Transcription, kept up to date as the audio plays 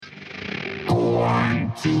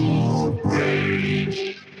All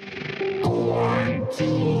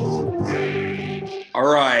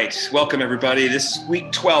right, welcome everybody. This is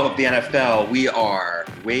week 12 of the NFL. We are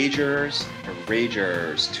Wagers or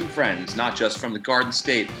Ragers, two friends, not just from the Garden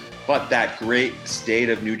State, but that great state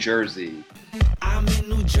of New Jersey. I'm in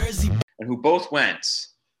New Jersey. And who both went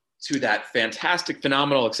to that fantastic,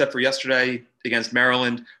 phenomenal, except for yesterday against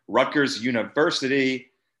Maryland, Rutgers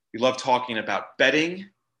University. We love talking about betting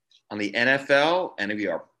on the NFL, and we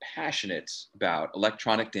are passionate about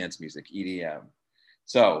electronic dance music, EDM.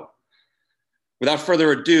 So, without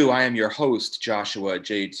further ado, I am your host, Joshua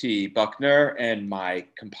J.T. Buckner, and my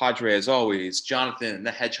compadre, as always, Jonathan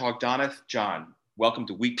the Hedgehog Donath. John, welcome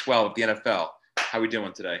to Week 12 of the NFL. How are we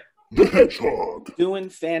doing today? The Hedgehog. Doing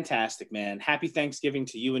fantastic, man. Happy Thanksgiving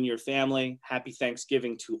to you and your family. Happy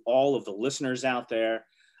Thanksgiving to all of the listeners out there.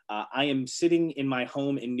 I am sitting in my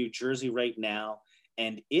home in New Jersey right now,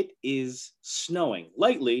 and it is snowing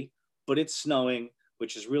lightly, but it's snowing,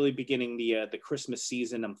 which is really beginning the Christmas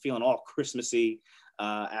season. I'm feeling all Christmassy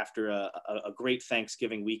after a great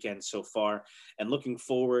Thanksgiving weekend so far, and looking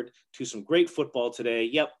forward to some great football today.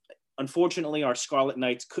 Yep, unfortunately, our Scarlet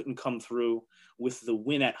Knights couldn't come through with the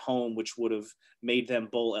win at home, which would have made them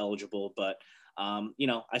bowl eligible. But,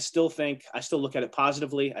 I still look at it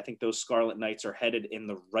positively. I think those Scarlet Knights are headed in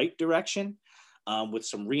the right direction with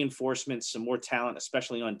some reinforcements, some more talent,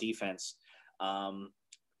 especially on defense.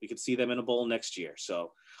 We could see them in a bowl next year.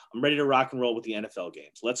 So I'm ready to rock and roll with the NFL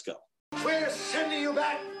games. Let's go. We're sending you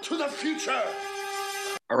back to the future.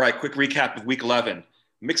 All right, quick recap of Week 11.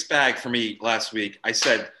 Mixed bag for me last week. I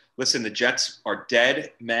said, listen, the Jets are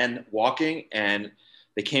dead men walking, and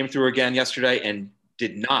they came through again yesterday and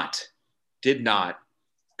did not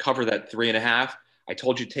cover that 3.5. I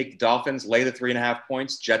told you take the Dolphins, lay the 3.5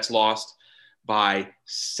 points. Jets lost by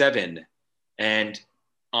 7. And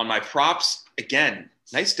on my props, again,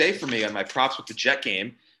 nice day for me on my props with the Jet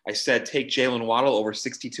game. I said take Jalen Waddle over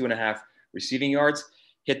 62.5 receiving yards.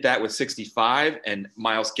 Hit that with 65. And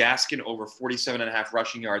Myles Gaskin over 47.5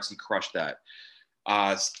 rushing yards. He crushed that.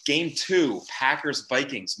 Game 2,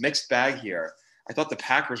 Packers-Vikings. Mixed bag here. I thought the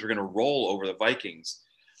Packers were going to roll over the Vikings.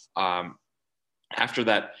 After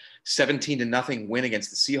that 17-0 win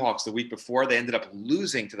against the Seahawks the week before, they ended up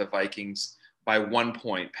losing to the Vikings by 1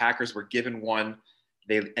 point. Packers were given one.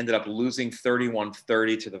 They ended up losing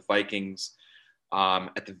 31-30 to the Vikings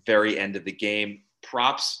at the very end of the game.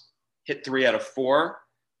 Props hit 3 out of 4.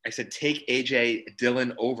 I said take A.J.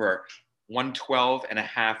 Dillon over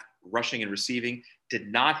 112.5 rushing and receiving.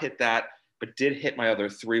 Did not hit that, but did hit my other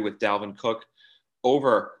 3 with Dalvin Cook.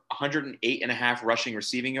 Over 108.5 rushing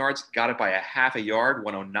receiving yards. Got it by 0.5 yard,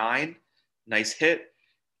 109. Nice hit.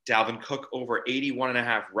 Dalvin Cook over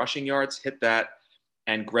 81.5 rushing yards. Hit that.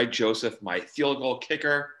 And Greg Joseph, my field goal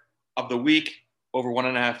kicker of the week, over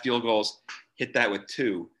 1.5 field goals, hit that with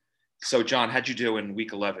 2. So, John, how'd you do in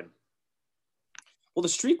Week 11? Well, the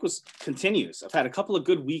streak continues. I've had a couple of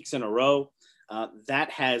good weeks in a row. That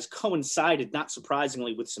has coincided, not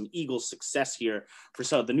surprisingly, with some Eagles success here. For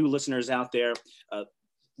some of the new listeners out there,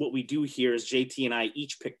 what we do here is JT and I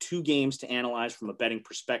each pick 2 games to analyze from a betting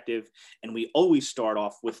perspective, and we always start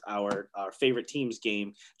off with our favorite team's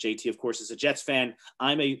game. JT, of course, is a Jets fan.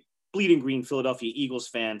 I'm a bleeding green Philadelphia Eagles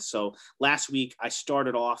fan. So last week I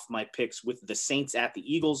started off my picks with the Saints at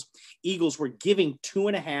the Eagles. Eagles were giving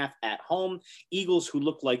 2.5 at home. Eagles, who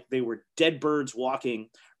looked like they were dead birds walking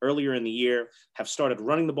earlier in the year, have started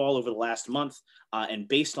running the ball over the last month. And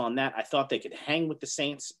based on that, I thought they could hang with the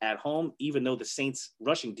Saints at home, even though the Saints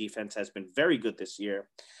rushing defense has been very good this year.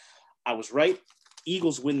 I was right.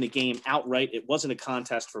 Eagles win the game outright. It wasn't a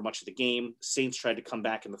contest for much of the game. Saints tried to come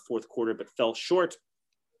back in the fourth quarter, but fell short.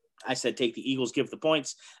 I said, take the Eagles, give the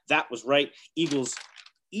points. That was right. Eagles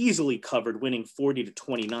easily covered, winning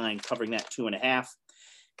 40-29, covering that 2.5.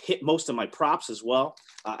 Hit most of my props as well.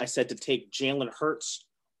 I said to take Jalen Hurts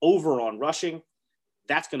over on rushing.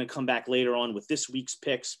 That's going to come back later on with this week's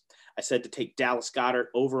picks. I said to take Dallas Goedert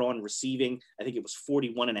over on receiving. I think it was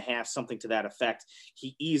 41.5, something to that effect.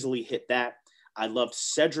 He easily hit that. I loved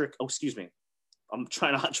Cedric. Oh, excuse me. I'm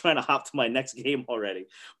trying to hop to my next game already,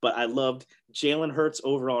 but I loved Jalen Hurts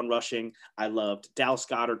over on rushing. I loved Dallas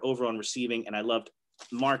Goedert over on receiving, and I loved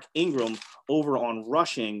Mark Ingram over on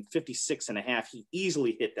rushing, 56.5. He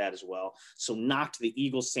easily hit that as well. So knocked the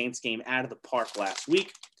Eagles Saints game out of the park last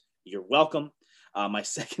week. You're welcome. My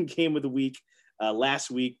second game of the week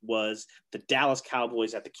last week was the Dallas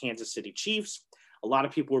Cowboys at the Kansas City Chiefs. A lot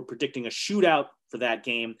of people were predicting a shootout for that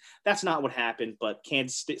game. That's not what happened, but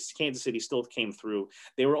Kansas City still came through.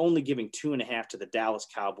 They were only giving 2.5 to the Dallas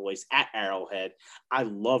Cowboys at Arrowhead. I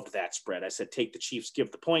loved that spread. I said, take the Chiefs,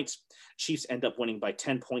 give the points. Chiefs end up winning by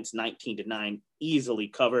 10 points, 19-9, easily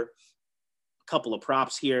cover. Couple of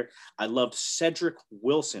props here. I loved Cedric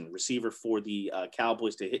Wilson, receiver for the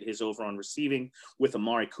Cowboys, to hit his over on receiving with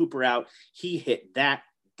Amari Cooper out. He hit that,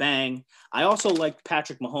 bang. I also liked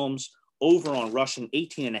Patrick Mahomes over on rushing,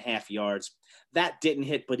 18.5 yards. That didn't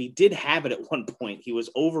hit, but he did have it at one point. He was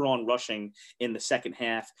over on rushing in the second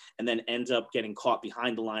half and then ends up getting caught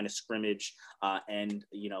behind the line of scrimmage and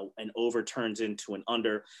an over turns into an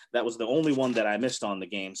under. That was the only one that I missed on the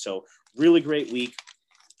game. So really great week.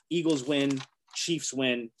 Eagles win, Chiefs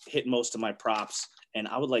win, hit most of my props, and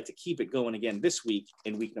I would like to keep it going again this week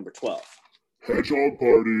in week number 12. Hedgehog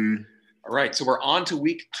party. All right, so we're on to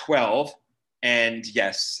week 12. And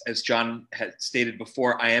yes, as John had stated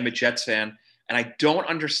before, I am a Jets fan, and I don't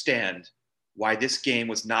understand why this game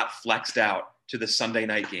was not flexed out to the Sunday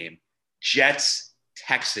night game. Jets,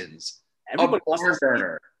 Texans. Everybody a barn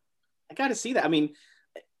burner. I got to see that. I mean,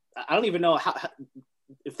 I don't even know how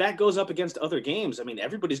if that goes up against other games. I mean,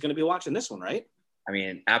 everybody's going to be watching this one, right? I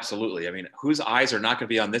mean, absolutely. I mean, whose eyes are not going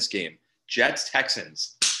to be on this game? Jets,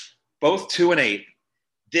 Texans, both 2-8.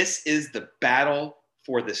 This is the battle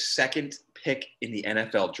for the second pick in the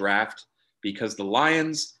NFL draft because the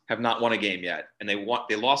Lions have not won a game yet, and they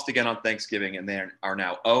lost again on Thanksgiving, and they are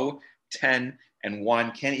now 0-10-1.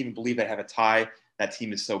 Can't even believe they have a tie. That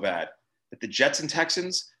team is so bad. But the Jets and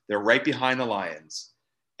Texans, they're right behind the Lions,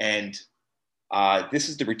 and this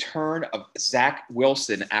is the return of Zach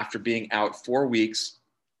Wilson after being out 4 weeks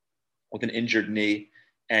with an injured knee.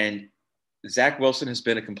 And Zach Wilson has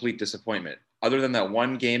been a complete disappointment. Other than that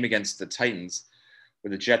one game against the Titans,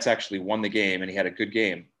 where the Jets actually won the game and he had a good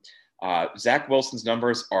game, Zach Wilson's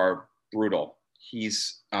numbers are brutal.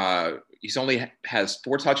 He's only has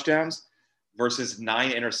 4 touchdowns versus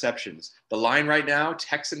 9 interceptions. The line right now,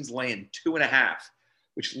 Texans laying 2.5,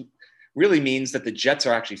 which really means that the Jets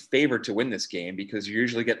are actually favored to win this game because you're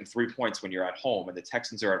usually getting 3 points when you're at home, and the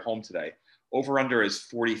Texans are at home today. Over-under is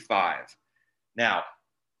 45. Now,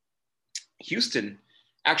 Houston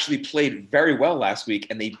actually played very well last week,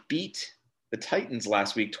 and they beat the Titans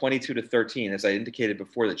last week 22-13. As I indicated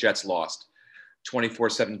before, the Jets lost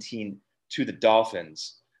 24-17 to the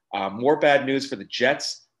Dolphins. More bad news for the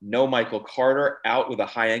Jets. No Michael Carter, out with a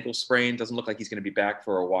high ankle sprain. Doesn't look like he's going to be back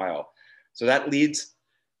for a while. So that leads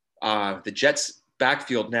the Jets'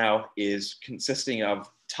 backfield now is consisting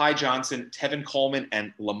of Ty Johnson, Tevin Coleman,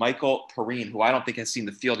 and LaMichael Perrine, who I don't think has seen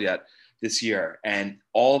the field yet this year. And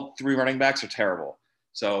all 3 running backs are terrible.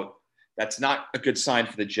 So that's not a good sign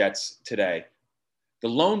for the Jets today. The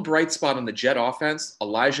lone bright spot on the Jet offense,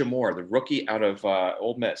 Elijah Moore, the rookie out of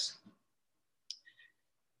Ole Miss.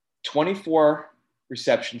 24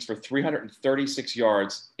 receptions for 336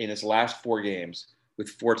 yards in his last 4 games with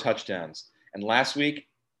 4 touchdowns. And last week,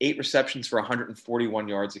 8 receptions for 141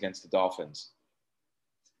 yards against the Dolphins.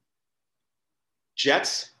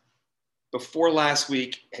 Jets, before last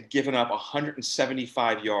week, had given up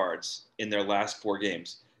 175 yards in their last 4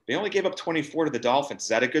 games. They only gave up 24 to the Dolphins. Is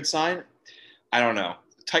that a good sign? I don't know.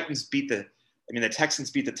 The Texans beat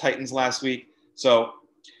the Titans last week. So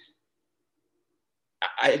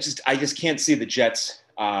I just can't see the Jets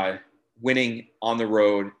winning on the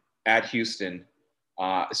road at Houston,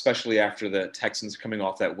 especially after the Texans coming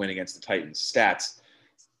off that win against the Titans.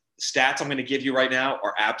 Stats I'm going to give you right now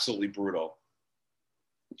are absolutely brutal.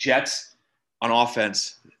 Jets on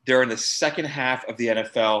offense, they're in the second half of the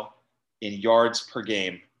NFL in yards per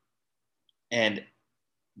game.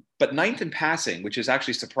 But 9th in passing, which is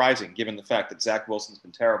actually surprising given the fact that Zach Wilson's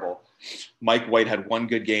been terrible. Mike White had 1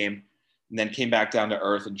 good game and then came back down to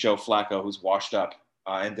earth, and Joe Flacco, who's washed up,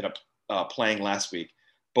 ended up playing last week.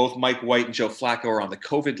 Both Mike White and Joe Flacco are on the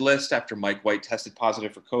COVID list after Mike White tested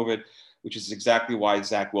positive for COVID, which is exactly why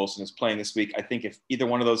Zach Wilson is playing this week. I think if either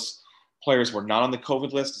one of those players were not on the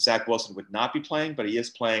COVID list, Zach Wilson would not be playing, but he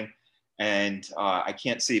is playing, and I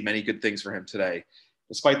can't see many good things for him today,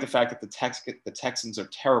 despite the fact that the Texans are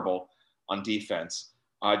terrible on defense.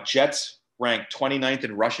 Jets ranked 29th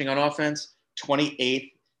in rushing on offense,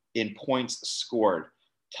 28th in points scored.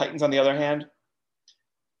 Titans, on the other hand,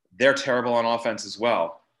 they're terrible on offense as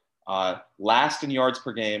well. Last in yards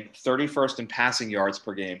per game, 31st in passing yards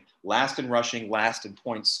per game, last in rushing, last in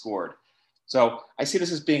points scored. So I see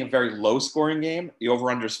this as being a very low-scoring game. The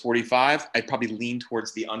over-under is 45. I'd probably lean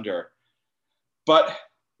towards the under. But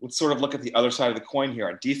let's sort of look at the other side of the coin here.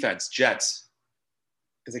 On defense, Jets.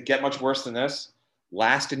 Does it get much worse than this?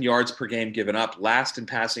 last in yards per game given up, last in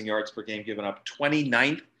passing yards per game given up,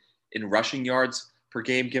 29th in rushing yards per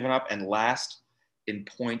game given up, and last in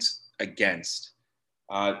points against.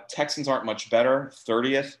 Texans aren't much better,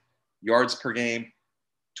 30th yards per game,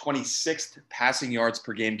 26th passing yards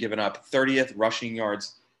per game given up, 30th rushing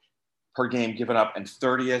yards per game given up, and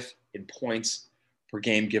 30th in points per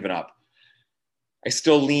game given up. I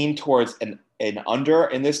still lean towards an under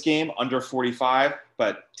in this game, under 45,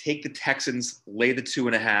 but take the Texans, lay the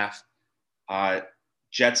 2.5.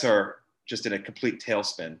 Jets are just in a complete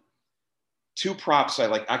tailspin. Two props I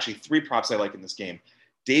like, actually three props I like in this game.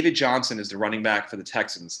 David Johnson is the running back for the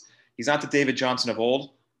Texans. He's not the David Johnson of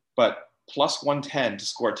old, but plus 110 to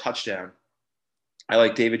score a touchdown. I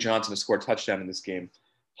like David Johnson to score a touchdown in this game,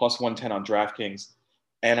 plus 110 on DraftKings.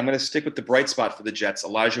 And I'm going to stick with the bright spot for the Jets,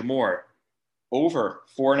 Elijah Moore. Over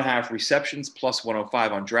 4.5 receptions, plus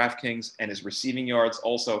 105 on DraftKings, and his receiving yards.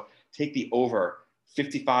 Also, take the over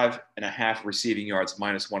 55.5 receiving yards,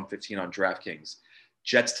 minus 115 on DraftKings.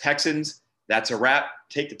 Jets, Texans, that's a wrap.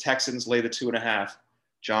 Take the Texans, lay the 2.5.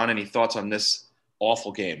 John, any thoughts on this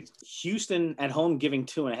awful game? Houston at home giving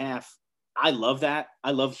 2.5. I love that.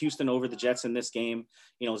 I love Houston over the Jets in this game.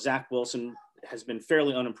 You know, Zach Wilson has been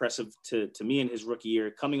fairly unimpressive to me in his rookie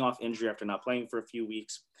year, coming off injury after not playing for a few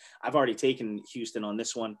weeks. I've already taken Houston on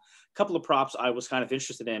this one. A couple of props I was kind of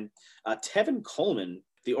interested in. Tevin Coleman,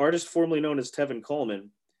 the artist formerly known as Tevin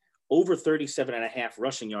Coleman, over 37.5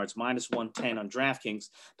 rushing yards, minus 110 on DraftKings.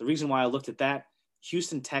 The reason why I looked at that,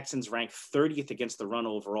 Houston Texans ranked 30th against the run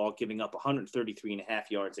overall, giving up 133.5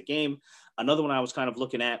 yards a game. Another one I was kind of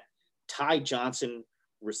looking at, Ty Johnson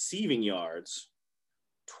receiving yards,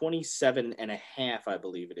 27.5, I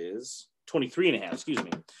believe it is.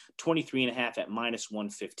 23.5 at minus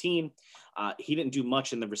 115. He didn't do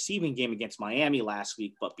much in the receiving game against Miami last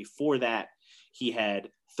week, but before that, he had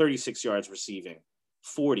 36 yards receiving,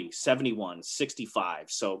 40, 71, 65.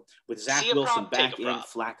 So with Zach Wilson back in,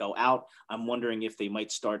 Flacco out, I'm wondering if they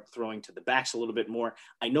might start throwing to the backs a little bit more.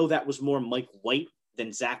 I know that was more Mike White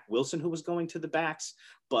than Zach Wilson who was going to the backs,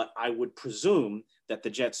 but I would presume that the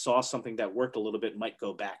Jets saw something that worked a little bit, might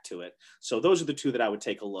go back to it. So those are the two that I would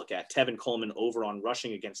take a look at. Tevin Coleman over on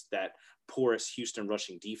rushing against that porous Houston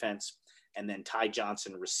rushing defense, and then Ty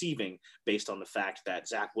Johnson receiving based on the fact that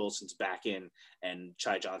Zach Wilson's back in and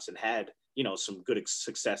Ty Johnson had, you know, some good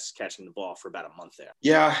success catching the ball for about a month there.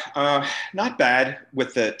 Yeah, not bad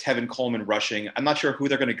with the Tevin Coleman rushing. I'm not sure who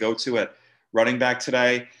they're going to go to at running back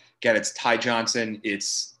today. Again, it's Ty Johnson,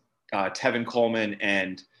 it's Tevin Coleman,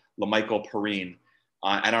 and LaMichael Perrine.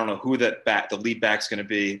 I don't know who the lead back's going to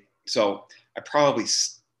be. So I probably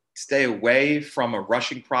stay away from a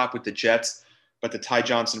rushing prop with the Jets, but the Ty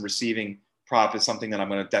Johnson receiving prop is something that I'm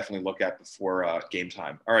going to definitely look at before game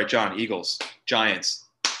time. All right, John, Eagles, Giants.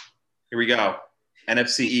 Here we go.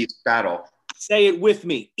 NFC East battle. Say it with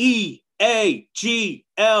me. Eagles.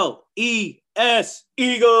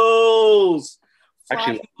 Eagles.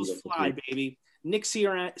 Fly, Eagles, fly, baby. Nick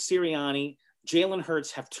Sirianni, Jalen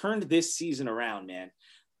Hurts have turned this season around, man.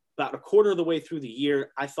 About a quarter of the way through the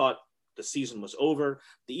year, I thought the season was over.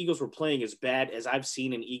 The Eagles were playing as bad as I've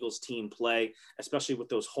seen an Eagles team play, especially with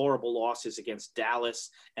those horrible losses against Dallas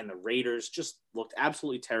and the Raiders. Just looked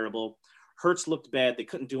absolutely terrible. Hurts looked bad. They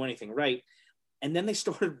couldn't do anything right. And then they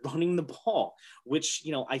started running the ball, which,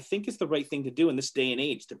 you know, I think is the right thing to do in this day and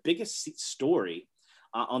age. The biggest story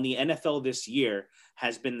on the NFL this year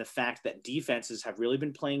has been the fact that defenses have really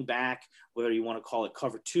been playing back, whether you want to call it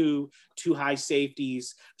cover two high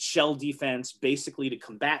safeties, shell defense, basically to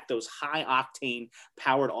combat those high octane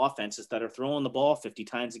powered offenses that are throwing the ball 50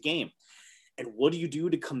 times a game. And what do you do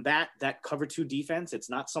to combat that cover two defense? It's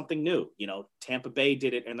not something new. You know, Tampa Bay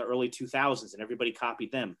did it in the early 2000s and everybody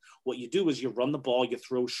copied them. What you do is you run the ball, you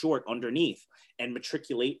throw short underneath and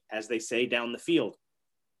matriculate, as they say, down the field.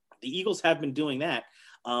 The Eagles have been doing that,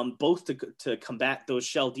 both to combat those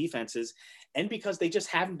shell defenses and because they just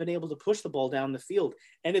haven't been able to push the ball down the field,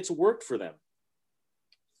 and it's worked for them.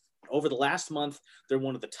 Over the last month, they're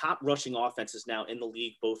one of the top rushing offenses now in the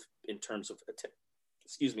league, both in terms of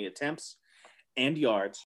attempts and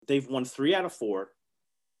yards. They've won 3 out of 4,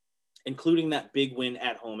 including that big win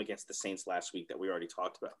at home against the Saints last week that we already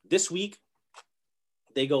talked about. This week,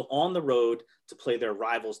 they go on the road to play their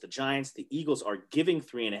rivals, the Giants. The Eagles are giving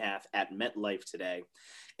 3.5 at MetLife today.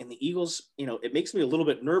 And the Eagles, you know, it makes me a little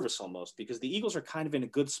bit nervous almost because the Eagles are kind of in a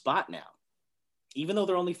good spot now. Even though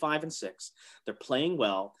they're only 5-6, they're playing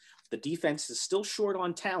well. The defense is still short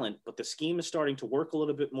on talent, but the scheme is starting to work a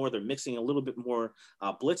little bit more. They're mixing a little bit more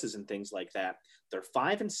blitzes and things like that. They're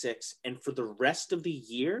 5-6, and for the rest of the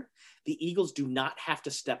year, the Eagles do not have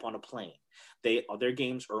to step on a plane. Their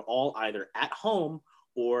games are all either at home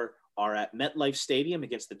or are at MetLife Stadium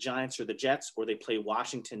against the Giants or the Jets, or they play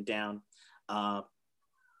Washington down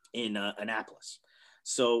in Annapolis.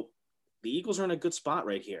 So the Eagles are in a good spot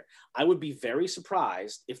right here. I would be very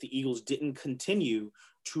surprised if the Eagles didn't continue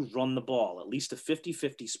to run the ball, at least a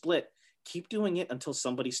 50-50 split. Keep doing it until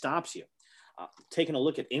somebody stops you. Taking a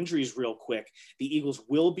look at injuries real quick, the Eagles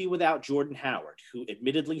will be without Jordan Howard, who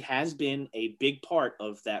admittedly has been a big part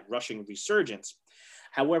of that rushing resurgence.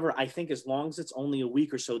 However, I think as long as it's only a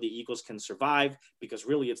week or so, the Eagles can survive, because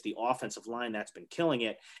really it's the offensive line that's been killing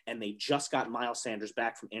it. And they just got Miles Sanders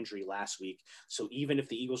back from injury last week. So even if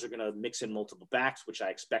the Eagles are going to mix in multiple backs, which I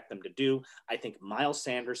expect them to do, I think Miles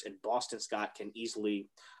Sanders and Boston Scott can easily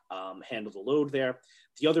handle the load there.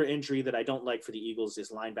 The other injury that I don't like for the Eagles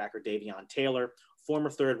is linebacker Davion Taylor, former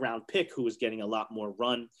third-round pick who is getting a lot more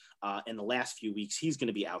run in the last few weeks. He's going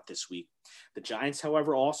to be out this week. The Giants,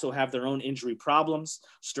 however, also have their own injury problems.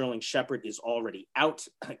 Sterling Shepard is already out.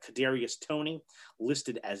 Kadarius Toney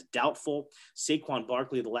listed as doubtful. Saquon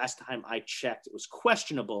Barkley, the last time I checked, it was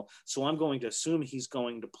questionable. So I'm going to assume he's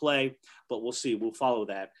going to play, but we'll see. We'll follow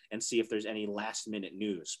that and see if there's any last-minute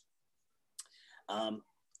news.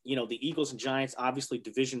 The Eagles and Giants, obviously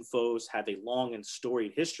division foes, have a long and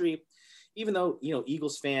storied history, even though,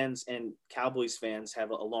 Eagles fans and Cowboys fans have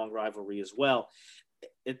a long rivalry as well.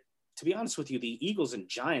 To be honest with you, the Eagles and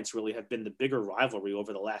Giants really have been the bigger rivalry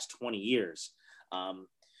over the last 20 years.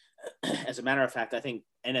 As a matter of fact, I think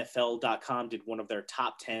NFL.com did one of their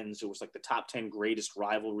top 10s. It was like the top 10 greatest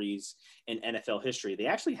rivalries in NFL history. They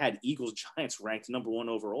actually had Eagles Giants ranked number 1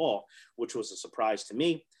 overall, which was a surprise to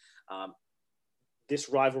me. This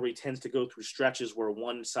rivalry tends to go through stretches where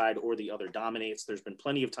one side or the other dominates. There's been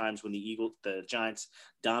plenty of times when the Giants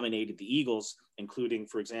dominated the Eagles, including,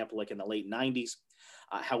 for example, like in the late 90s.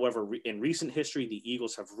 However, in recent history, the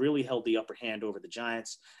Eagles have really held the upper hand over the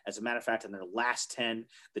Giants. As a matter of fact, in their last 10,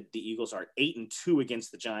 the Eagles are 8-2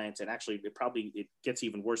 against the Giants. And actually, it gets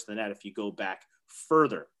even worse than that if you go back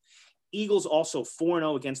further. Eagles also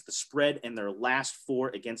 4-0 against the spread in their last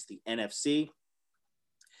 4 against the NFC.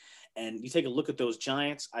 And you take a look at those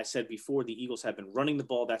Giants. I said before, the Eagles have been running the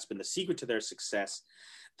ball. That's been the secret to their success.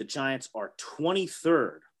 The Giants are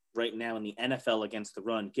 23rd right now in the NFL against the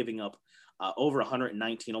run, giving up over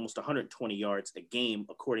 119, almost 120 yards a game,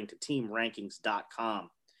 according to TeamRankings.com.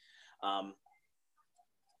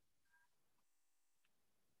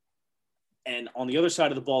 And on the other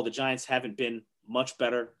side of the ball, the Giants haven't been much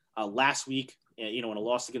better. Last week, in a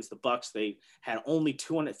loss against the Bucs, they had only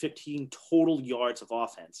 215 total yards of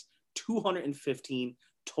offense. 215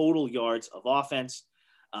 total yards of offense.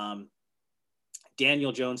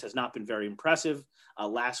 Daniel Jones has not been very impressive.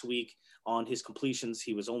 Last week on his completions,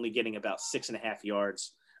 he was only getting about 6.5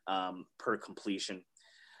 yards per completion.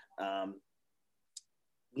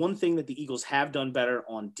 One thing that the Eagles have done better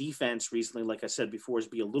on defense recently, like I said before, is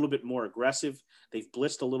be a little bit more aggressive. They've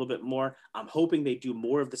blitzed a little bit more. I'm hoping they do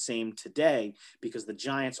more of the same today, because the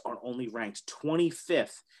Giants are only ranked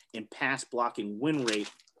 25th in pass blocking win rate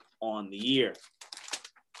on the year.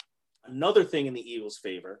 Another thing in the Eagles'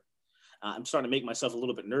 favor, I'm starting to make myself a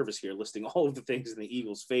little bit nervous here, listing all of the things in the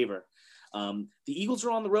Eagles' favor. The Eagles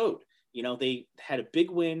are on the road. They had a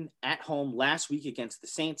big win at home last week against the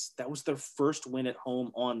Saints. That was their first win at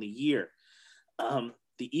home on the year. The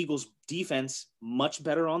Eagles' defense, much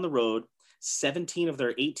better on the road. 17 of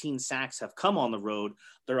their 18 sacks have come on the road.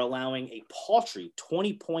 They're allowing a paltry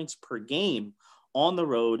 20 points per game on the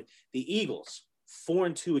road. The Eagles,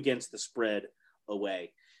 4-2 against the spread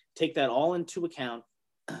away. Take that all into account.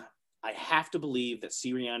 I have to believe that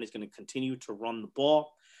Sirianni is going to continue to run the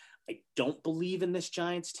ball. I don't believe in this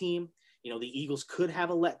Giants team. The Eagles could have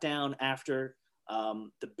a letdown after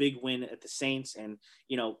the big win at the Saints. And,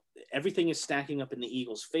 everything is stacking up in the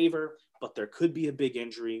Eagles' favor, but there could be a big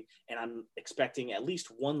injury. And I'm expecting at least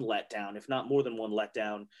one letdown, if not more than one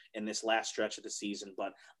letdown in this last stretch of the season.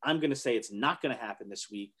 But I'm going to say it's not going to happen this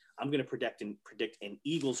week. I'm going to predict an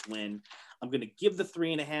Eagles win. I'm going to give the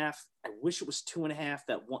 3.5. I wish it was 2.5.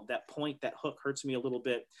 That point, that hook hurts me a little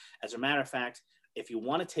bit. As a matter of fact, if you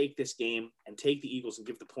want to take this game and take the Eagles and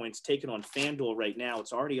give the points, take it on FanDuel right now.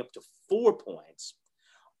 It's already up to 4 points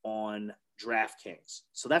on DraftKings.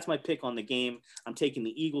 So that's my pick on the game. I'm taking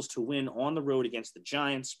the Eagles to win on the road against the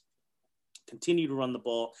Giants. Continue to run the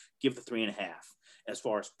ball. Give the 3.5. As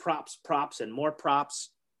far as props, and more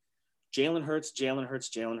props, Jalen Hurts, Jalen Hurts,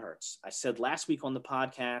 Jalen Hurts. I said last week on the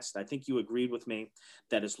podcast, I think you agreed with me,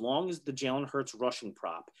 that as long as the Jalen Hurts rushing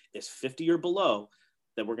prop is 50 or below,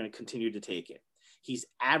 that we're going to continue to take it. He's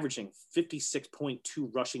averaging 56.2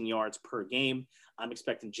 rushing yards per game. I'm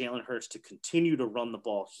expecting Jalen Hurts to continue to run the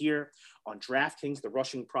ball here. On DraftKings, the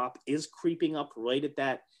rushing prop is creeping up right at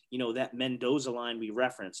that, that Mendoza line we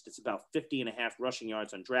referenced. It's about 50.5 rushing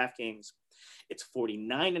yards on DraftKings. It's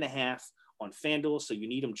 49.5 on FanDuel, so you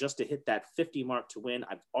need him just to hit that 50 mark to win.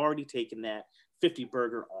 I've already taken that 50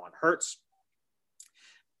 burger on Hurts.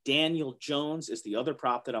 Daniel Jones is the other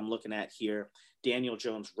prop that I'm looking at here. Daniel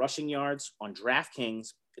Jones rushing yards on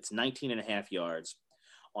DraftKings, it's 19.5 yards.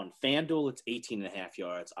 On FanDuel, it's 18.5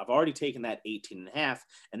 yards. I've already taken that 18.5,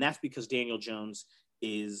 and that's because Daniel Jones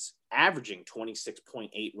is averaging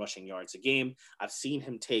 26.8 rushing yards a game. I've seen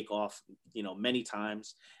him take off, many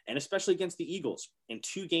times, and especially against the Eagles. In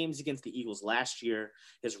 2 games against the Eagles last year,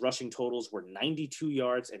 his rushing totals were 92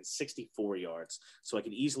 yards and 64 yards. So I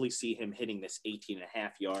could easily see him hitting this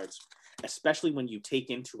 18.5 yards, especially when you take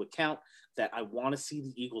into account that I want to see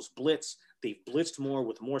the Eagles blitz. They've blitzed more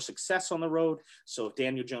with more success on the road. So if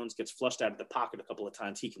Daniel Jones gets flushed out of the pocket a couple of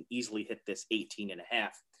times, he can easily hit this 18.5.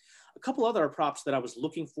 A couple other props that I was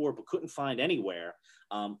looking for but couldn't find anywhere.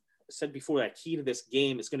 I said before that key to this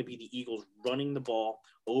game is going to be the Eagles running the ball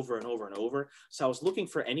over and over and over. So I was looking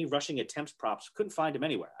for any rushing attempts props. Couldn't find them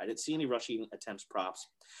anywhere. I didn't see any rushing attempts props.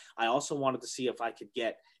 I also wanted to see if I could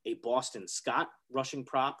get a Boston Scott rushing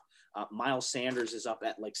prop. Miles Sanders is up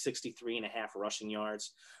at like 63.5 rushing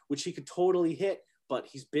yards, which he could totally hit. But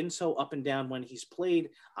he's been so up and down when he's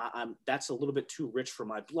played. That's a little bit too rich for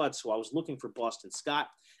my blood. So I was looking for Boston Scott,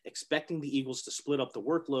 expecting the Eagles to split up the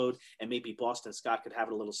workload, and maybe Boston Scott could have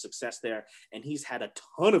a little success there. And he's had a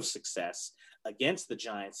ton of success against the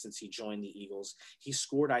Giants since he joined the Eagles. He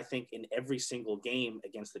scored, I think, in every single game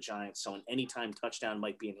against the Giants. So an anytime touchdown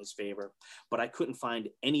might be in his favor. But I couldn't find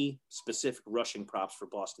any specific rushing props for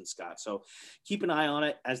Boston Scott. So keep an eye on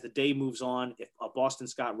it as the day moves on. If a Boston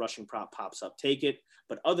Scott rushing prop pops up, take it.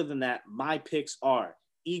 But other than that, my picks are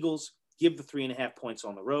Eagles, give the 3.5 points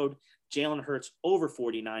on the road, Jalen Hurts over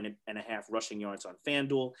 49.5 rushing yards on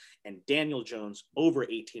FanDuel, and Daniel Jones over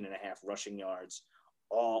 18.5 rushing yards,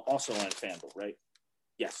 also on FanDuel, right?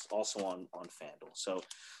 Yes, also on FanDuel. So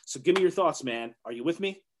give me your thoughts, man. Are you with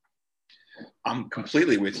me? I'm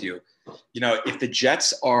completely with you. If the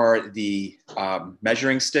Jets are the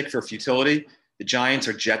measuring stick for futility, the Giants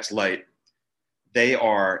are Jets light. They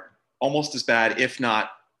are almost as bad, if not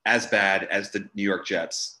as bad, as the New York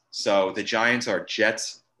Jets. So the Giants are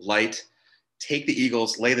Jets light. Take the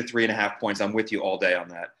Eagles, lay the 3.5 points. I'm with you all day on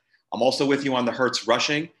that. I'm also with you on the Hurts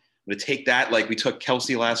rushing. I'm going to take that like we took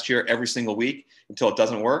Kelsey last year every single week until it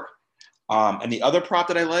doesn't work. And the other prop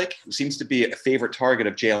that I like, who seems to be a favorite target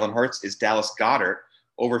of Jalen Hurts, is Dallas Goedert,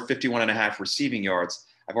 over 51.5 receiving yards.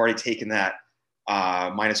 I've already taken that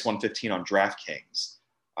minus 115 on DraftKings.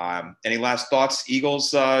 Any last thoughts,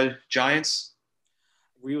 Eagles, Giants?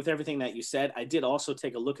 Agree with everything that you said. I did also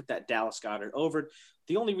take a look at that Dallas Goedert over.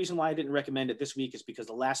 The only reason why I didn't recommend it this week is because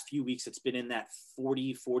the last few weeks it's been in that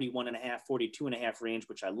 40, 41.5, 42.5 range,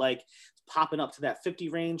 which I like. It's popping up to that 50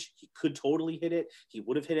 range. He could totally hit it. He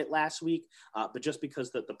would have hit it last week, but just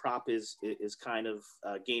because the prop is kind of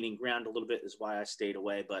gaining ground a little bit is why I stayed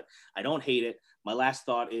away, but I don't hate it. My last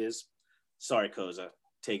thought is, sorry, Koza,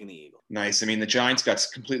 taking the Eagle. Nice. I mean, the Giants got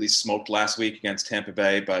completely smoked last week against Tampa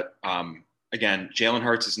Bay, but again, Jalen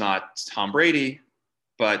Hurts is not Tom Brady,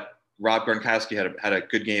 but Rob Gronkowski had a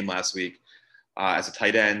good game last week as a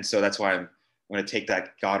tight end, so that's why I'm going to take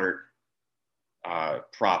that Goddard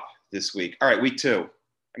prop this week. All right, week 2.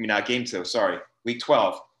 I mean, not game 2, sorry. Week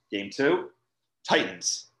 12, game 2,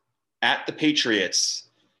 Titans at the Patriots.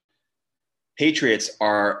 Patriots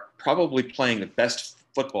are probably playing the best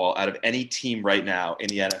football out of any team right now in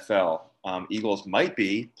the NFL. Eagles might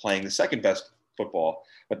be playing the second best football,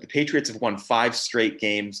 but the Patriots have won 5 straight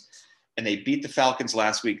games, and they beat the Falcons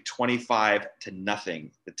last week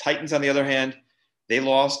 25-0. The Titans, on the other hand, they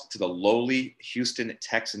lost to the lowly Houston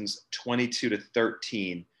Texans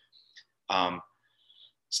 22-13.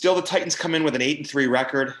 Still, the Titans come in with an 8-3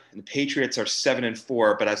 record, and the Patriots are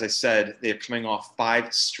 7-4. But as I said, they're coming off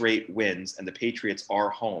 5 straight wins, and the Patriots are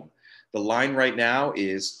home. The line right now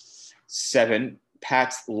is 7.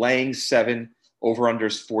 Pats laying 7.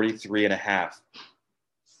 Over-unders 43.5.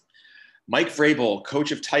 Mike Vrabel,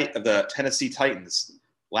 coach of the Tennessee Titans,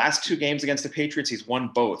 last 2 games against the Patriots, he's won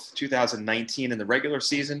both, 2019 in the regular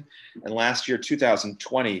season and last year,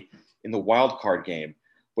 2020 in the wild card game,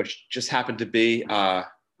 which just happened to be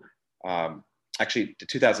actually the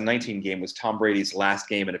 2019 game was Tom Brady's last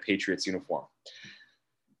game in a Patriots uniform.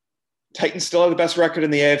 Titans still have the best record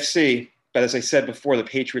in the AFC, but as I said before, the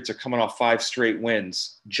Patriots are coming off 5 straight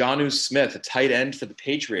wins. Jonnu Smith, a tight end for the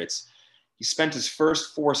Patriots, he spent his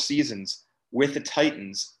first 4 seasons with the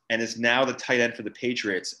Titans and is now the tight end for the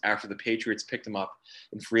Patriots after the Patriots picked him up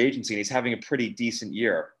in free agency, and he's having a pretty decent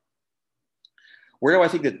year. Where do I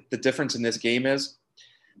think that the difference in this game is?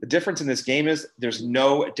 The difference in this game is there's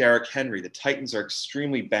no Derrick Henry. The Titans are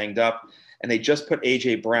extremely banged up, and they just put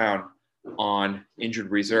A.J. Brown on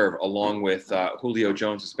injured reserve, along with Julio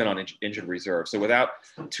Jones, who's been on injured reserve. So without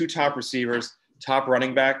 2 top receivers, top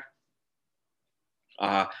running back,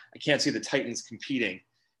 I can't see the Titans competing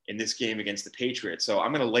in this game against the Patriots. So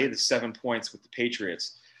I'm going to lay the 7 points with the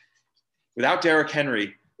Patriots. Without Derrick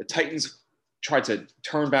Henry, the Titans tried to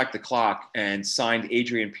turn back the clock and signed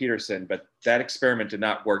Adrian Peterson, but that experiment did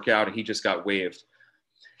not work out, and he just got waived.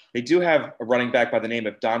 They do have a running back by the name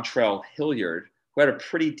of Dontrell Hilliard, who had a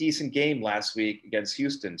pretty decent game last week against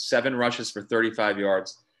Houston. 7 rushes for 35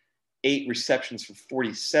 yards, 8 receptions for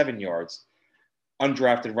 47 yards.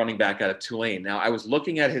 Undrafted running back out of Tulane. Now, I was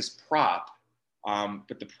looking at his prop,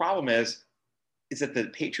 but the problem is that the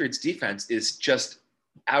Patriots defense is just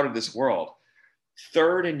out of this world.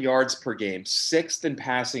 3rd in yards per game, 6th in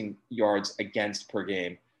passing yards against per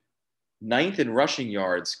game, 9th in rushing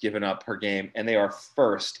yards given up per game, and they are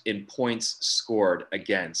 1st in points scored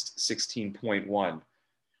against, 16.1.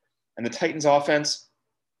 And the Titans offense,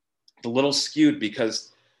 a little skewed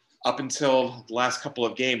because up until the last couple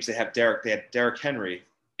of games, they had Derrick Henry,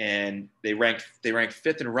 and they ranked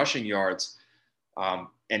 5th in rushing yards and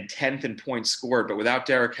 10th in points scored. But without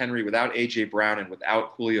Derrick Henry, without A.J. Brown, and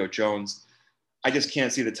without Julio Jones, I just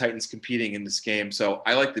can't see the Titans competing in this game. So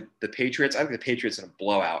I like the Patriots. I think the Patriots in a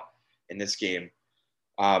blowout in this game.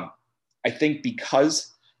 I think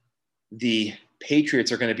because the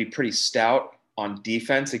Patriots are going to be pretty stout on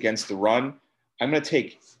defense against the run, I'm going to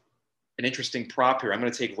take an interesting prop here. I'm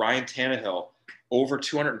going to take Ryan Tannehill over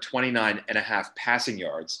 229.5 passing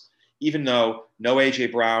yards. Even though no A.J.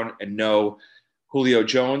 Brown and no Julio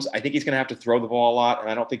Jones, I think he's going to have to throw the ball a lot, and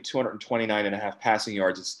I don't think 229.5 passing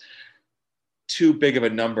yards is too big of a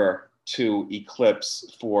number to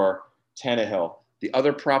eclipse for Tannehill. The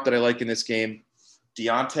other prop that I like in this game,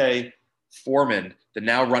 D'Onta Foreman, the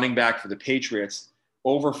now running back for the Patriots,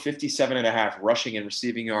 over 57.5 rushing and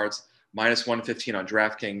receiving yards, minus 115 on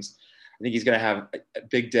DraftKings. I think he's going to have a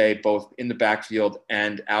big day both in the backfield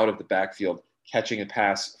and out of the backfield, catching a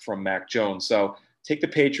pass from Mac Jones. So take the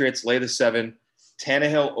Patriots, lay the 7,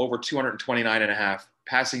 Tannehill over 229.5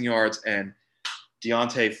 passing yards, and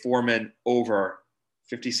D'Onta Foreman over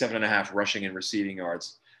 57.5 rushing and receiving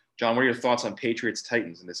yards. John, what are your thoughts on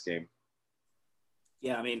Patriots-Titans in this game?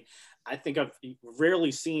 Yeah, I mean, I think I've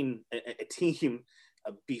rarely seen a team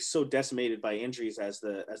be so decimated by injuries as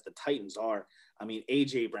the Titans are. I mean,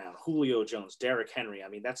 A.J. Brown, Julio Jones, Derrick Henry. I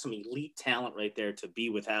mean, that's some elite talent right there to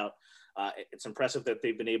be without. It's impressive that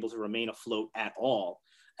they've been able to remain afloat at all.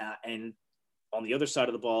 And on the other side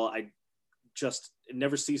of the ball, it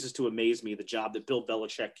never ceases to amaze me the job that Bill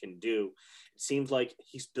Belichick can do. It seems like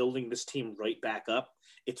he's building this team right back up.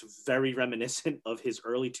 It's very reminiscent of his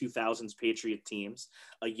early 2000s Patriot teams,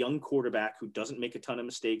 a young quarterback who doesn't make a ton of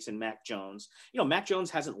mistakes in Mac Jones. You know, Mac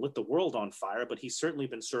Jones hasn't lit the world on fire, but he's certainly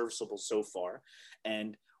been serviceable so far.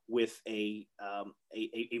 And with a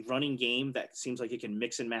running game that seems like it can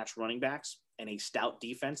mix and match running backs and a stout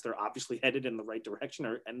defense, they're obviously headed in the right direction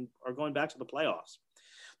and are going back to the playoffs.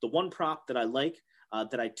 The one prop that I like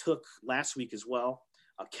that I took last week as well,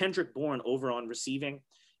 Kendrick Bourne over on receiving.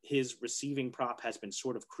 His receiving prop has been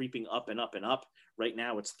sort of creeping up and up and up. Right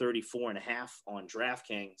now it's 34.5 on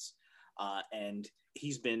DraftKings. And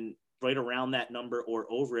he's been right around that number or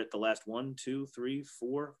over it the last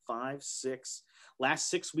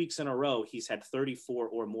 6 weeks in a row. He's had 34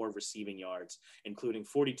 or more receiving yards, including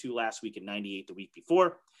 42 last week and 98 the week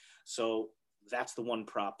before. So that's the one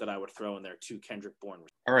prop that I would throw in there to Kendrick Bourne.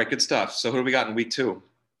 All right, good stuff. So who do we got in week 2?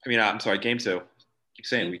 Game 2. Keep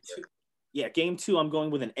saying week 2. Yeah, game 2, I'm going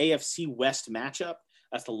with an AFC West matchup.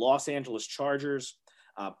 That's the Los Angeles Chargers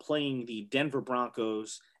playing the Denver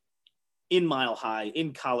Broncos in Mile High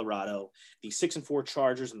in Colorado. The 6-4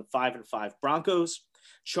 Chargers and the 5-5 Broncos.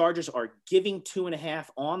 Chargers are giving 2.5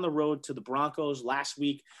 on the road to the Broncos. Last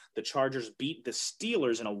week, the Chargers beat the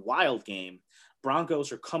Steelers in a wild game.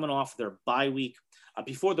 Broncos are coming off their bye week.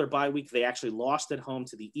 Before their bye week, they actually lost at home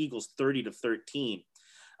to the Eagles 30-13.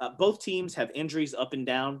 Both teams have injuries up and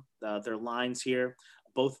down their lines here.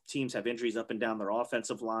 Both teams have injuries up and down their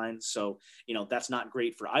offensive lines. So, that's not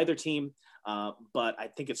great for either team. But I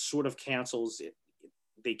think it sort of cancels it.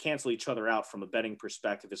 they cancel each other out from a betting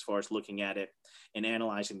perspective as far as looking at it and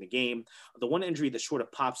analyzing the game. The one injury that sort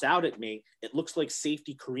of pops out at me, it looks like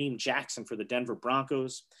safety Kareem Jackson for the Denver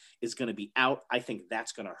Broncos is going to be out. I think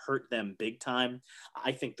that's going to hurt them big time.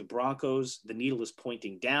 I think the Broncos, the needle is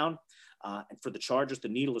pointing down. And for the Chargers, the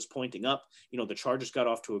needle is pointing up. The Chargers got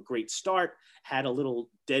off to a great start, had a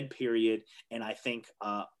little dead period, and I think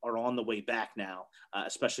are on the way back now,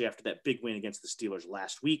 especially after that big win against the Steelers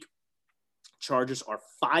last week. Chargers are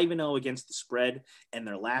 5-0 against the spread, and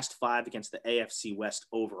their last 5 against the AFC West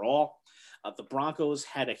overall. The Broncos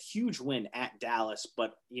had a huge win at Dallas,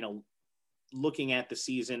 but, looking at the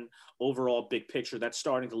season overall big picture, that's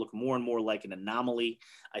starting to look more and more like an anomaly.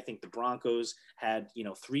 I think the Broncos had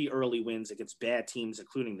 3 early wins against bad teams,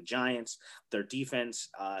 including the Giants. Their defense,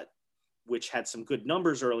 which had some good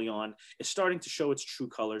numbers early on, is starting to show its true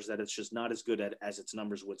colors, that it's just not as good as its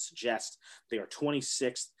numbers would suggest. They are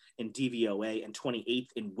 26th in DVOA and 28th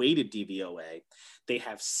in weighted DVOA. They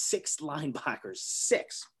have 6 linebackers,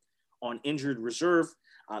 6 on injured reserve.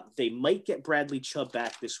 They might get Bradley Chubb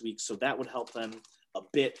back this week, so that would help them a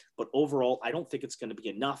bit. But overall, I don't think it's going to be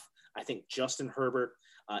enough. I think Justin Herbert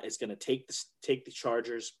is going to take the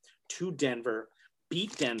Chargers to Denver,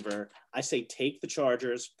 beat Denver. I say take the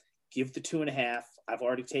Chargers, give the 2.5. I've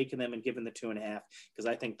already taken them and given the 2.5 because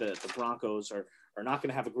I think the Broncos are not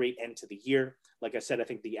going to have a great end to the year. Like I said, I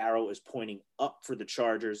think the arrow is pointing up for the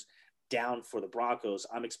Chargers, down for the Broncos.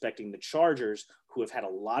 I'm expecting the Chargers, who have had a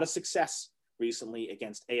lot of success recently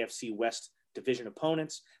against AFC West division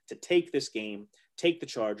opponents, to take this game, take the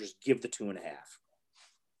Chargers, give the 2.5. A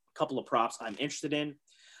couple of props I'm interested in.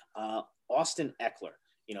 Austin Eckler.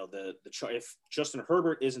 If Justin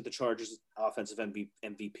Herbert isn't the Chargers offensive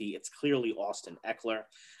MVP, it's clearly Austin Eckler.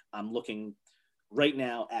 I'm looking right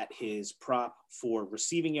now at his prop for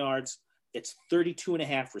receiving yards. It's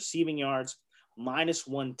 32.5 receiving yards, minus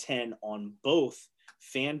 110 on both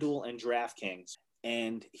FanDuel and DraftKings.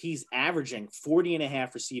 And he's averaging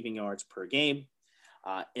 40.5 receiving yards per game.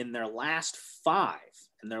 In their last 5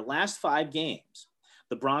 games,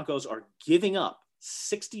 the Broncos are giving up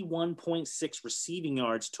 61.6 receiving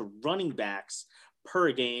yards to running backs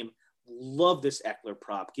per game. Love this Eckler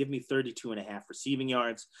prop. Give me 32.5 receiving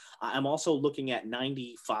yards. I'm also looking at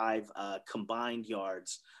 95 combined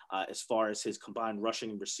yards as far as his combined rushing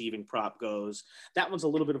and receiving prop goes. That one's a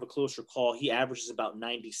little bit of a closer call. He averages about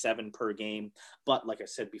 97 per game. But like I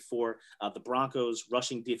said before, the Broncos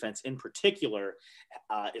rushing defense in particular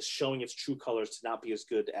is showing its true colors to not be as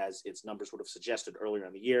good as its numbers would have suggested earlier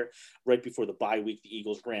in the year. Right before the bye week, the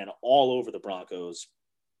Eagles ran all over the Broncos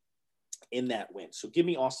in that win. So give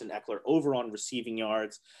me Austin Eckler over on receiving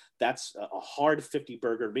yards. That's a hard 50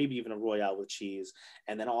 burger, maybe even a Royale with cheese.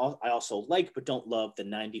 And then I also like but don't love the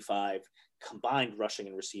 95 combined rushing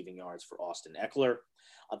and receiving yards for Austin Eckler.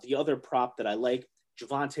 The other prop that I like,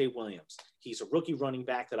 Javonte Williams. He's a rookie running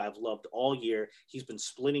back that I've loved all year. He's been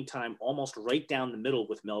splitting time almost right down the middle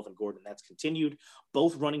with Melvin Gordon. That's continued.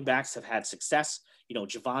 Both running backs have had success.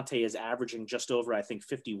 Javonte is averaging just over, I think,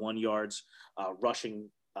 51 yards rushing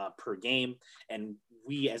per game. And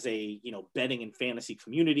we as a, betting and fantasy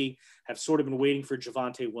community have sort of been waiting for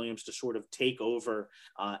Javonte Williams to sort of take over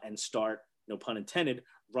and start, no pun intended,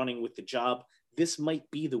 running with the job. This might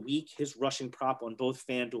be the week. His rushing prop on both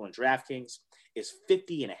FanDuel and DraftKings is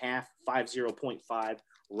 50.5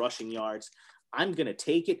 rushing yards. I'm going to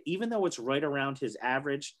take it, even though it's right around his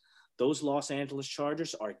average. Those Los Angeles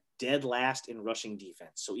Chargers are dead last in rushing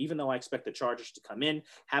defense. So even though I expect the Chargers to come in,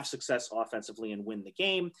 have success offensively, and win the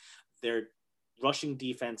game, their rushing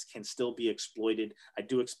defense can still be exploited. I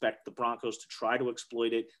do expect the Broncos to try to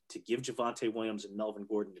exploit it, to give Javonte Williams and Melvin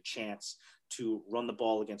Gordon a chance to run the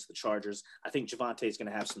ball against the Chargers. I think Javonte is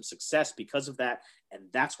going to have some success because of that, and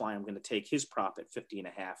that's why I'm going to take his prop at 50.5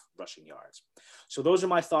 rushing yards. So those are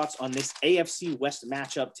my thoughts on this AFC West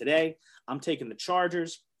matchup today. I'm taking the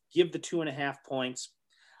Chargers. Give the 2.5 points.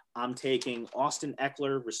 I'm taking Austin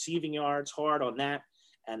Eckler receiving yards hard on that,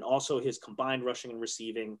 and also his combined rushing and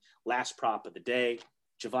receiving last prop of the day,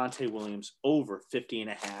 Javonte Williams over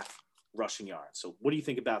 50.5 rushing yards. So what do you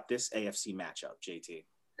think about this AFC matchup, JT?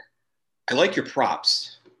 I like your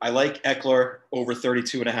props. I like Eckler over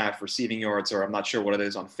 32.5 receiving yards, or I'm not sure what it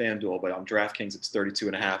is on FanDuel, but on DraftKings it's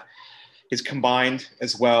 32.5. His combined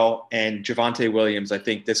as well, and Javonte Williams, I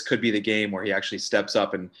think this could be the game where he actually steps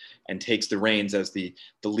up and takes the reins as the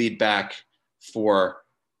lead back for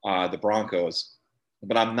the Broncos.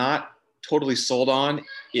 But I'm not totally sold on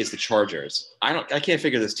is the Chargers. I can't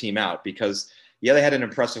figure this team out because, yeah, they had an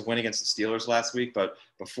impressive win against the Steelers last week, but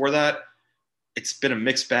before that, it's been a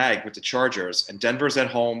mixed bag with the Chargers. And Denver's at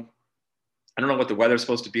home. I don't know what the weather's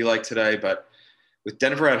supposed to be like today, but With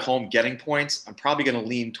Denver at home getting points, I'm probably going to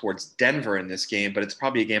lean towards Denver in this game, but it's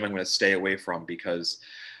probably a game I'm going to stay away from because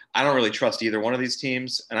I don't really trust either one of these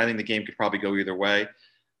teams, and I think the game could probably go either way.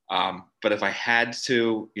 But if I had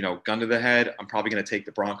to, gun to the head, I'm probably going to take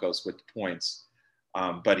the Broncos with the points.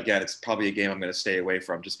 But again, it's probably a game I'm going to stay away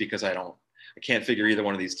from just because I can't figure either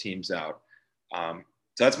one of these teams out. So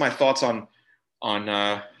that's my thoughts on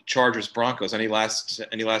Chargers Broncos. Any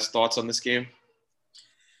last thoughts on this game?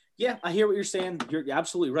 Yeah, I hear what you're saying. You're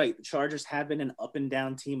absolutely right. The Chargers have been an up and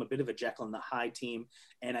down team, a bit of a Jekyll and the Hyde team.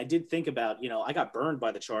 And I did think about, I got burned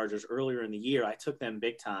by the Chargers earlier in the year. I took them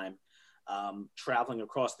big time, traveling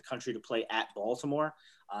across the country to play at Baltimore.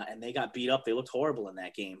 And they got beat up. They looked horrible in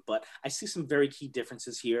that game. But I see some very key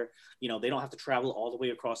differences here. They don't have to travel all the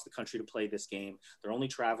way across the country to play this game. They're only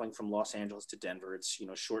traveling from Los Angeles to Denver. It's,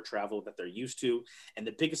 short travel that they're used to. And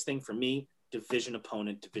the biggest thing for me, division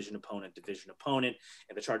opponent.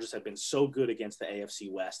 And the Chargers have been so good against the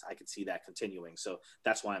AFC West. I could see that continuing. So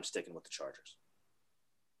that's why I'm sticking with the Chargers.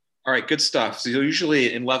 All right, good stuff. So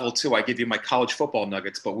usually in level 2, I give you my college football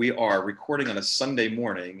nuggets, but we are recording on a Sunday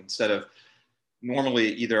morning instead of normally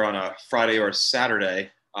either on a Friday or a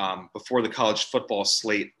Saturday before the college football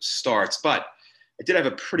slate starts. But I did have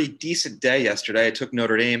a pretty decent day yesterday. I took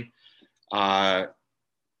Notre Dame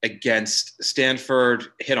against Stanford,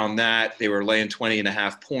 hit on that. They were laying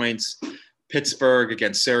 20.5 points. Pittsburgh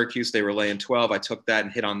against Syracuse, they were laying 12. I took that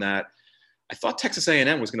and hit on that. I thought Texas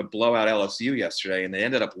A&M was going to blow out LSU yesterday, and they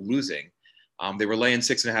ended up losing. They were laying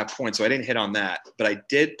 6.5 points, so I didn't hit on that. But I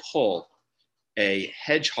did pull a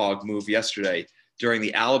hedgehog move yesterday during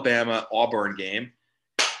the Alabama-Auburn game.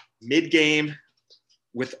 Mid-game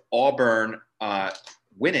with Auburn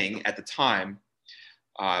winning at the time,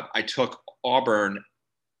 I took Auburn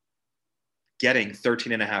getting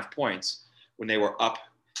 13.5 points when they were up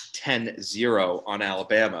 10-0 on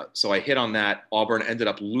Alabama. So I hit on that. Auburn ended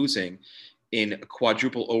up losing in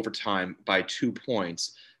quadruple overtime by 2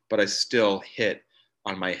 points, but I still hit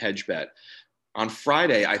on my hedge bet. On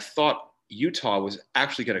Friday, I thought Utah was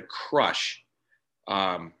actually going to crush.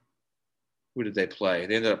 Who did they play?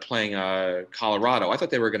 They ended up playing Colorado. I thought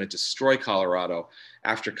they were going to destroy Colorado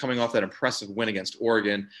after coming off that impressive win against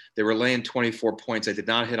Oregon. They were laying 24 points. I did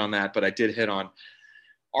not hit on that, but I did hit on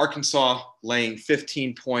Arkansas laying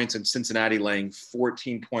 15 points and Cincinnati laying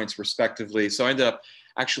 14 points respectively. So I ended up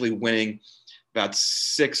actually winning about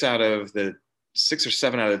 6 or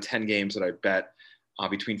 7 out of 10 games that I bet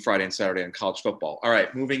between Friday and Saturday on college football. All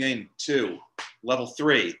right, moving into level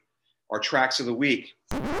 3, our tracks of the week.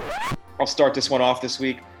 I'll start this one off this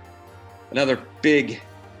week. Another big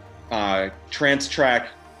trance track.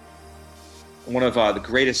 One of the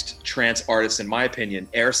greatest trance artists, in my opinion,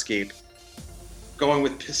 Airscape, going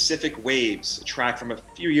with Pacific Waves, a track from a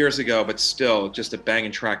few years ago, but still just a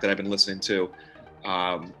banging track that I've been listening to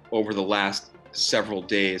over the last several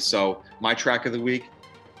days. So my track of the week,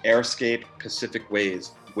 Airscape, Pacific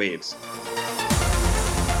Waves.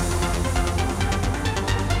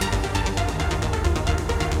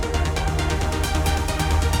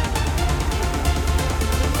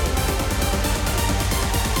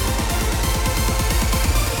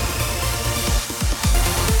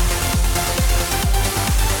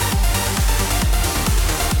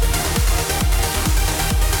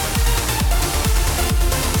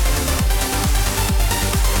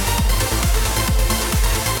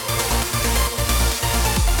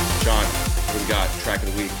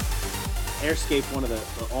 Airscape, one of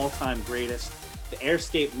the all-time greatest. The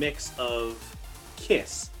Airscape mix of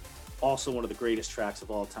Kiss, also one of the greatest tracks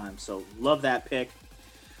of all time. So love that pick.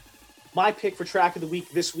 My pick for track of the week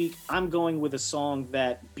this week, I'm going with a song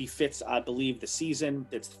that befits, I believe, the season.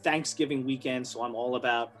 It's Thanksgiving weekend, so I'm all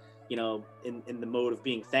about, in the mode of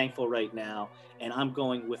being thankful right now. And I'm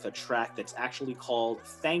going with a track that's actually called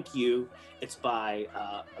Thank You. It's by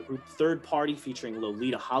a group Third Party featuring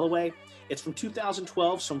Lolita Holloway. It's from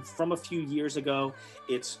 2012, so from a few years ago.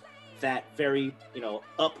 It's that very,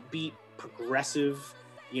 upbeat, progressive,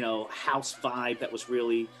 house vibe that was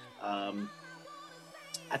really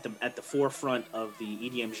at the forefront of the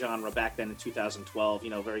EDM genre back then in 2012.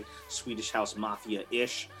 Very Swedish House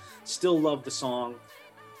Mafia-ish. Still love the song.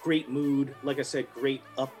 Great mood. Like I said, great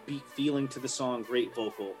upbeat feeling to the song. Great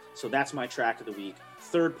vocal. So that's my track of the week.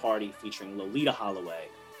 Third Party featuring Lolita Holloway.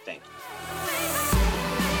 Thank you.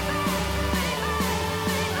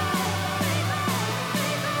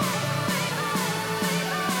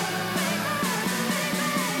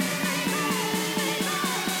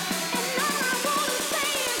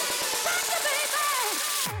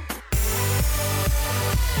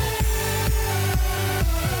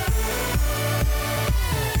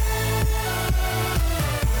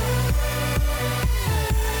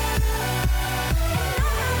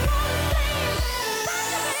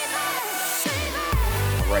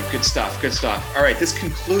 Good stuff. Good stuff. All right, this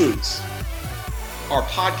concludes our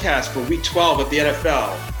podcast for Week 12 of the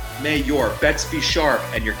NFL. May your bets be sharp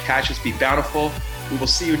and your cashes be bountiful. We will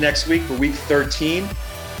see you next week for Week 13.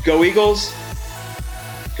 Go Eagles.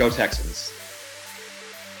 Go Texans.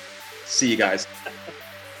 See you guys.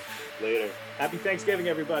 Later. Happy Thanksgiving,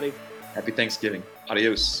 everybody. Happy Thanksgiving.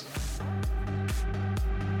 Adios.